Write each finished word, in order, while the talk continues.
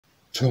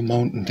To a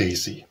Mountain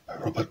Daisy by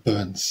Robert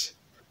Burns.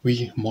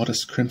 We,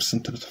 modest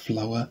crimson-tippèd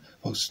flower,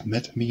 most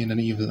met me in an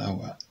evil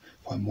hour,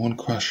 for a moon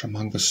crush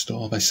among the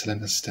store by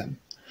slender stem.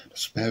 The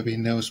sparrowy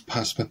nose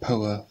past my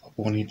pow'r, the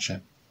bonie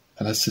gem.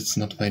 Alas, it's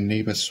not thy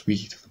neighbor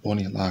sweet, the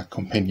bonnie lark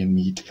companion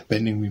meet,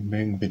 bending we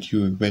mang the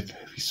dewy weet,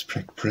 we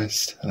spreck'd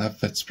breast, and up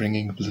that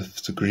springing blythe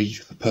to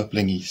greet the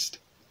purpling east.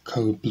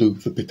 Cold blew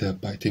the bitter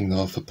biting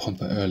north upon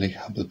the early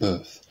humble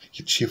birth,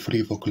 yet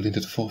cheerfully were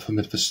glinted forth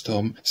amid the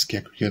storm,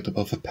 scare reared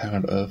above the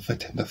parent earth a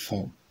tender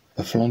form.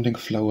 The flaunting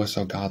flowers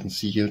our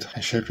gardens yield,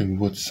 and shelt'ring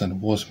woods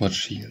and wars much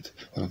shield,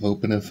 where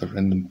openeth a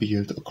random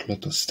bield, or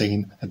clod, or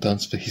stane,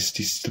 adorns the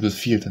histie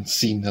stibble-field and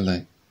scene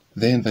alane.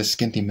 There in thy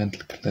scanty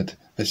mantle clad,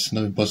 thy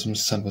snawie-bosom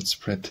sunward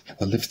spread,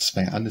 thou lifts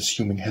thy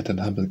unassuming head and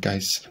humble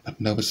guise, but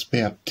now a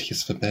spare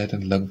tears for bed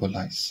and lover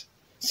lies.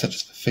 Such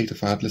is the fate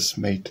of artless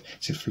mate,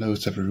 she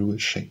flows of a rural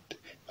shade.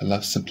 Her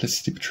love's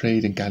simplicity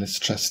betrayed in guileless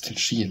trust, till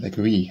she, like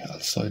we,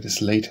 also it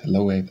is laid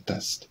low away the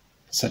dust.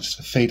 Such is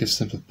the fate of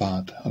simple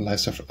bard, on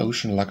life's of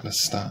ocean luckless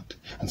start,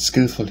 and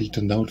skilfully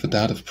to note the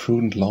dart of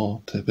prudent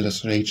law, till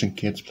billows rage and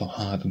kids blow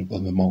hard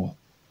on the moor.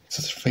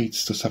 Such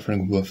fates to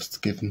suffering worths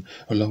given,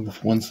 along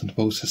with wants and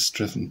woes is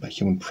striven, by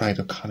human pride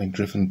or cunning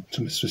driven,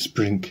 to misery's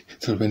brink,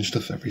 till wrenched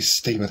of every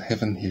stay but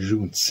heaven he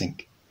ruined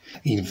sink.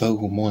 E'en thou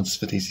who mourns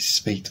the daisy's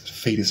fate, that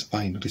fate is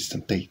thine no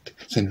distant date,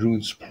 so in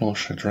ruin's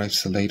planche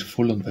drives the late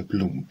full on thy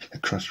bloom, the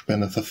crushed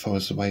banner of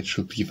foes white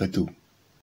shall be thy doom.